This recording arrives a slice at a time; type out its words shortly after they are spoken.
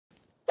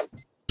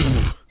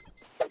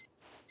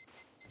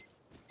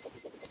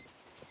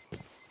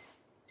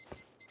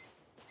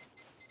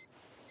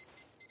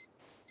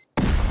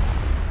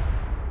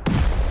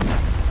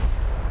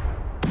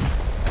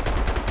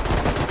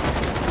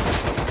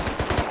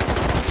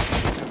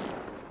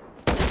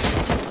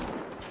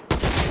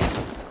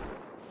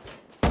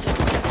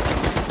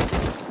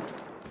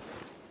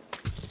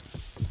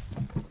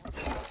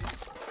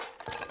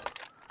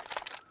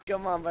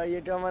Come on, bro.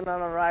 You're coming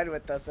on a ride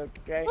with us,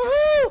 okay?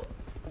 Woohoo!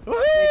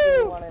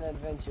 Taking you on an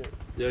adventure.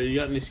 Yo, you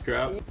got any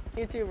scrap?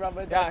 You too,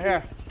 Robert. Yeah,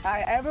 here.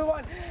 Alright,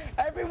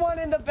 everyone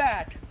in the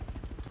back.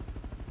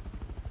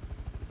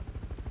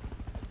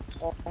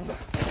 Oh.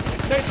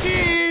 Say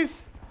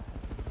cheese!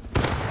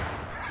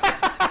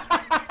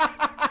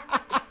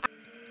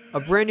 A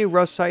brand new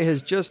Rust site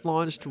has just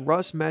launched,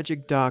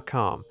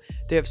 rustmagic.com.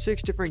 They have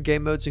 6 different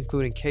game modes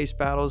including case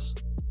battles.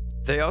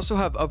 They also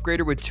have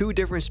upgraded with 2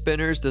 different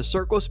spinners, the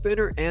circle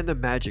spinner and the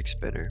magic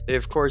spinner. They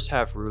of course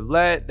have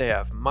roulette, they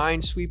have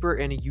minesweeper,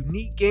 and a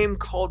unique game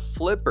called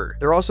Flipper.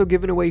 They're also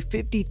giving away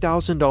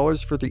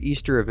 $50,000 for the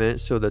Easter event,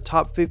 so the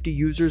top 50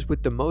 users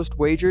with the most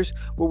wagers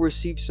will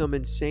receive some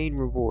insane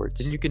rewards.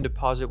 And you can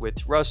deposit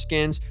with Rust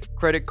skins,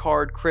 credit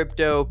card,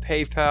 crypto,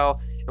 PayPal,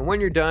 and when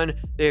you're done,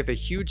 they have a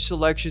huge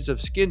selections of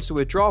skins to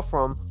withdraw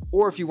from,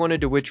 or if you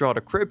wanted to withdraw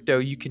to crypto,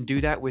 you can do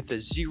that with a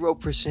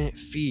 0%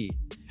 fee.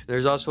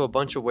 There's also a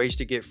bunch of ways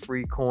to get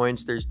free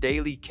coins. There's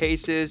daily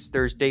cases,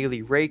 there's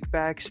daily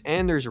rakebacks,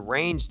 and there's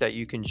range that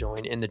you can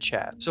join in the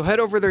chat. So head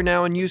over there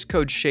now and use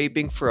code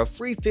SHAPING for a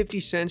free 50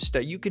 cents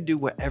that you can do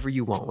whatever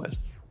you want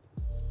with.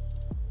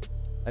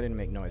 I didn't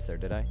make noise there,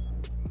 did I?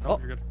 Oh,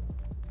 you're good.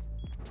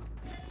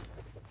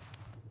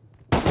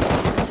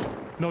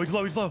 No, he's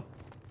low, he's low.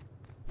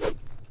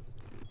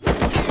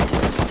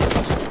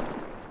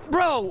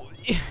 Bro!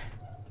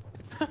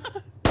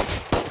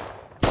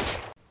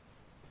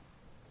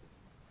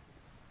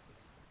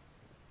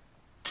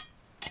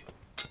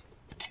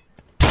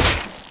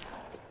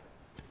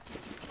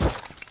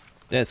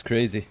 That's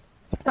crazy.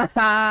 Like,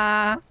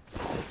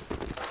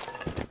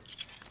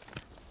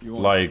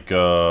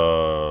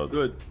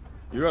 Good.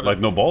 You got like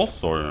no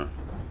balls or?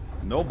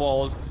 no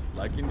balls,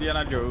 like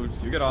Indiana Jones.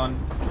 You get on.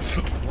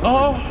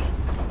 Oh!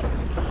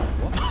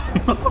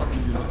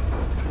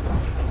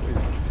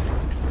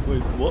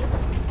 Wait, what?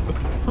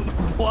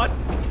 What?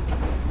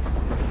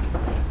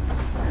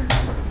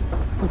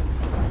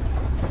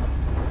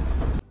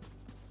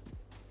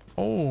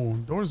 Oh,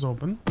 door's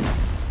open.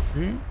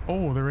 See?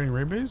 Oh, they're raiding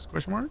raid base?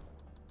 Question mark?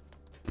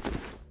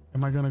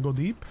 Am I gonna go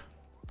deep?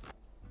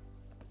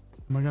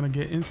 Am I gonna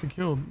get insta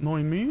killed?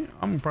 Knowing me,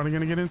 I'm probably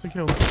gonna get insta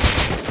killed.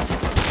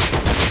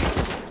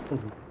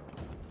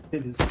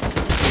 It is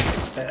so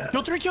bad.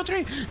 Kill 3, kill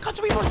 3! Come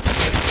to me, boys!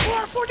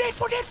 4 dead,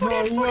 4 dead, 4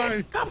 dead, 4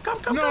 dead! Come, come,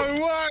 come, come!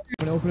 No way!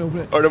 Open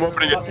it. Alright, I'm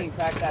opening it. Fucking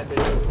crack that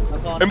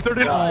bitch.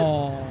 M39.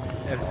 Oh.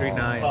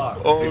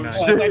 M39. Oh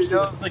shit!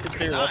 That's like a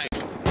fair weapon.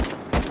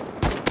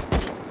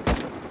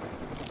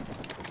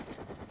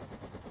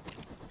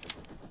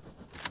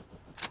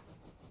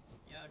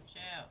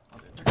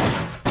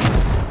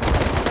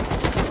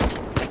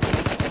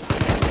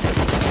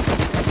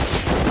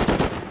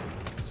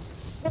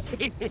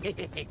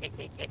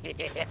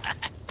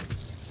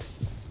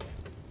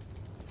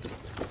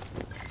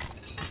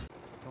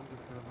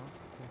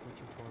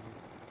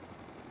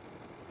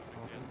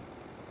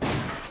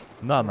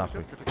 На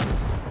нахуй.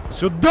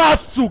 Сюда,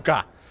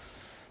 сука!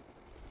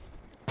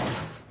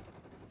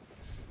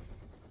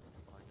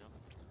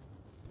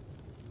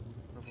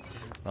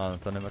 Ладно,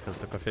 то нема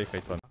така фейка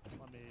і то.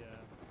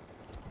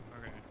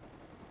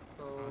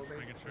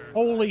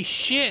 Holy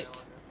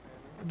shit!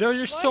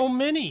 There are so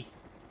many!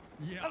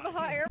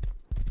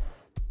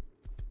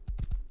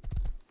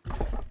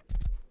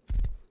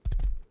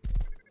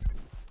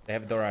 They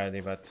have door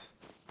already, but...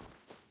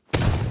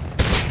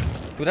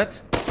 Do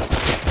that.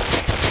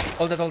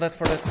 All that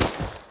for that.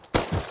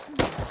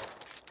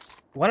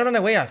 One run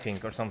away, I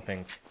think, or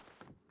something.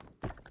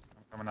 I'm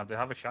coming up. They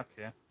have a shot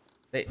here.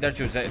 They're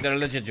juice. They're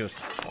legit juice.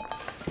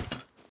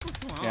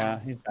 Yeah,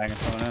 he's bagging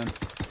someone in.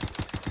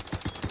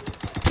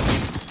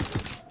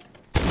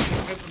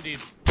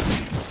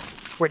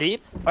 We're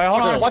deep? Alright,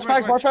 hold on. Watch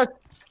fires, watch fires!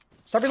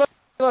 Start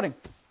reloading.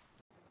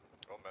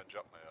 Oğlum bence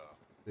yapma ya.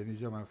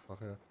 Deneyeceğim en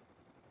ufak ya.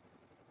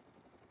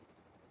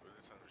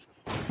 Öyleysen üşüsün.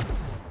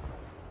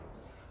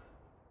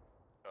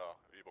 Ya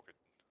iyi bok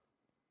ettin.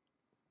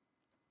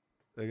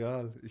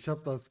 Egal. Ich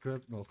hab das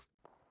Scrap noch.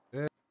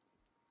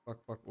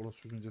 Bak bak orası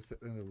çocuğun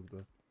cesetleri de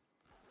burada.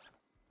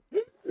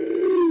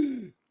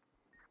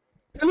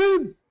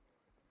 Elim!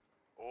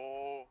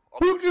 Oo.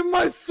 Look in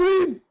my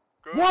stream!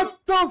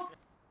 What the f...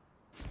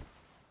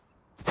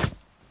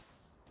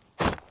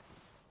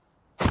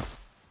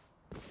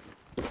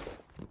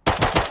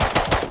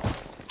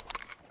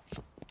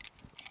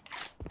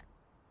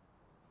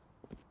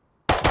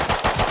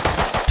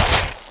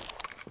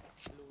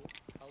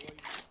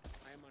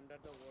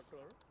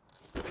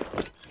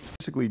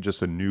 Basically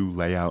just a new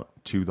layout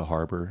to the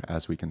harbor.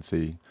 As we can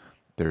see,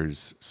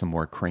 there's some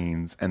more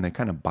cranes and they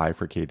kind of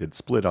bifurcated,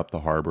 split up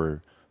the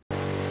harbor.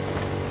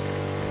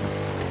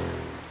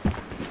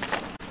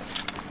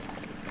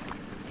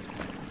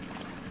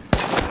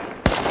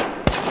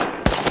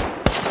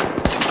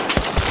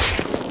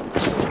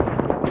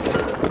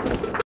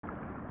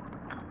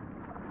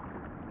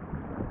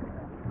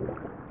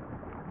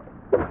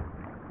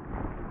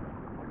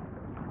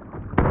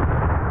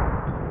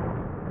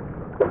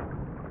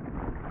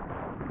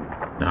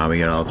 Now we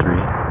get all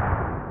three.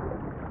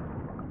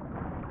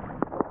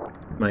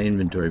 my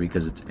inventory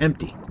because it's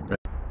empty. Right?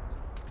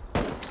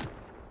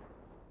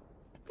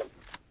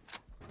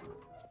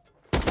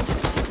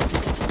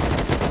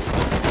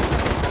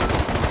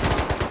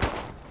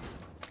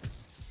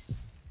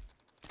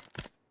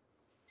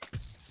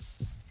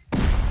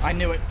 I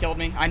knew it killed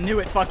me. I knew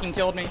it fucking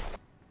killed me.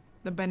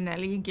 The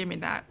Benelli, give me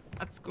that.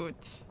 That's good.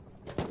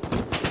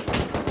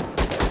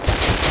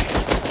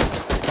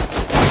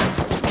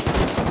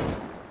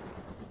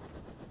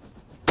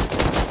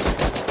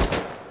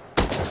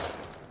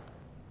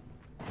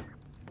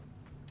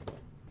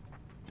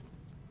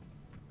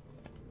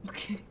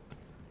 Okay.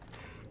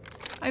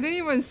 I didn't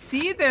even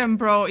see them,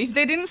 bro. If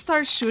they didn't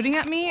start shooting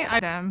at me, I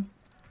them.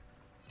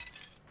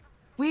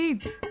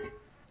 Wait.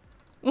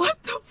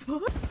 What the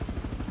fuck?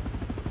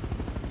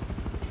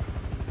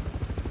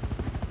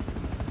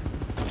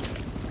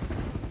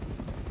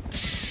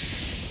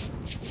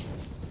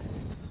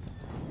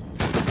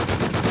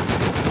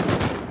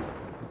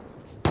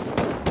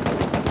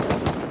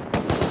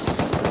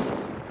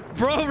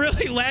 Bro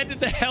really landed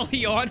the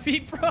heli on me,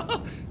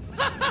 bro.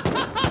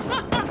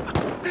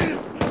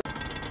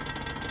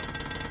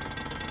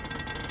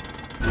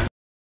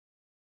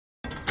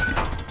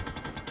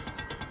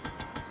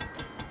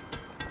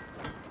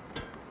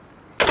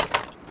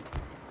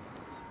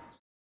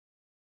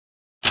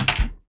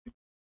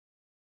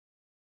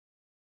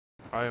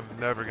 I am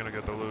never gonna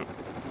get the loot.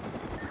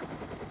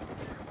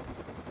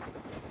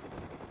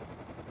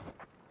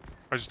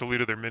 I just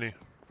deleted their mini.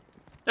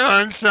 Oh,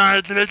 I'm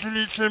sorry, did I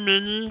delete your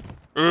mini?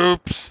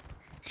 Oops.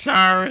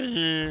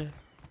 Sorry.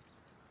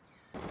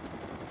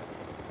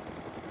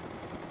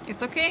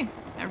 It's okay.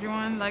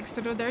 Everyone likes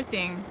to do their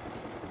thing.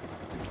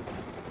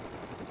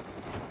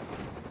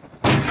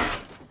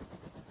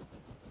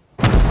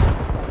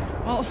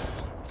 Well...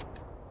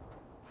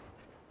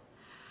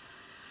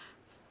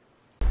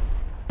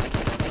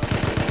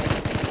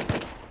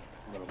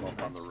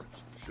 On the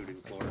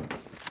shooting floor.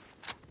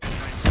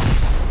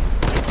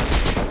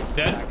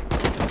 Dead.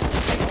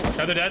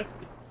 Other dead.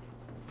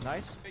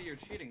 Nice. Hey, you're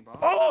cheating, Bob.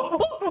 Oh!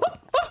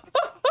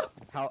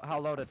 How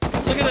loaded? Look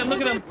at him,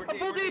 look at him.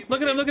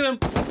 Look at him, look at him.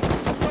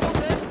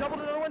 Double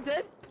dead, one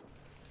dead.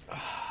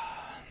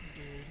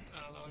 Dude,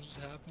 I don't know what just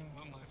happened.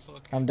 Oh my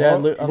fucking... I'm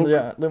dead.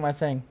 Loot my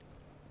thing.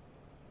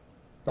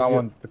 That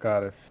one's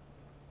Picatis.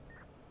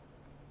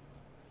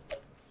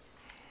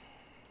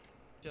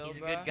 He's a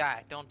good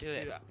guy. Don't do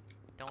it.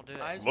 Don't do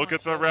it. Look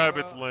at the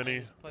rabbits,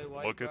 Lenny.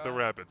 Look at the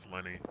rabbits,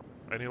 Lenny.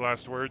 Any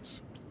last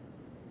words?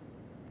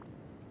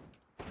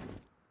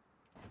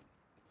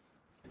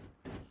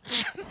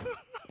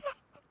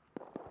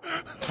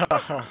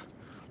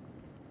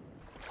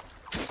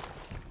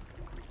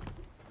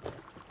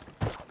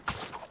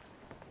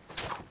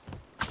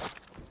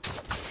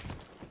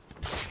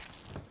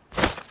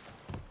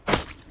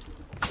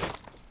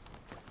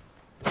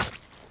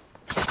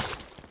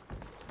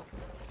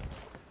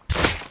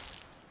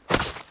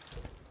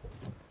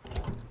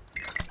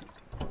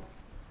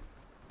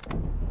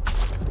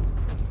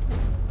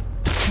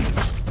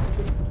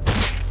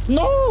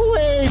 No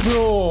way,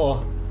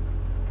 bro!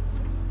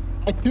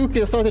 I took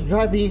it, started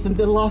driving it, and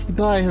the last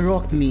guy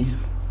rocked me.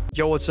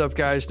 Yo, what's up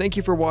guys? Thank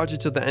you for watching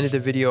till the end of the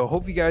video.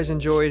 Hope you guys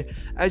enjoyed.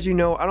 As you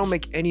know, I don't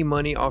make any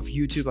money off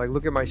YouTube. Like,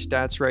 look at my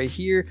stats right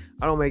here.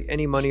 I don't make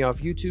any money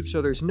off YouTube,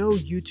 so there's no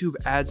YouTube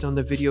ads on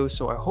the video.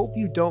 So I hope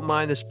you don't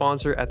mind the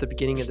sponsor at the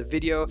beginning of the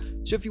video.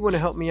 So if you want to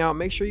help me out,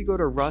 make sure you go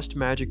to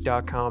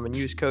rustmagic.com and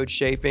use code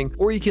SHAPING,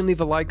 or you can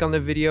leave a like on the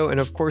video and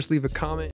of course leave a comment.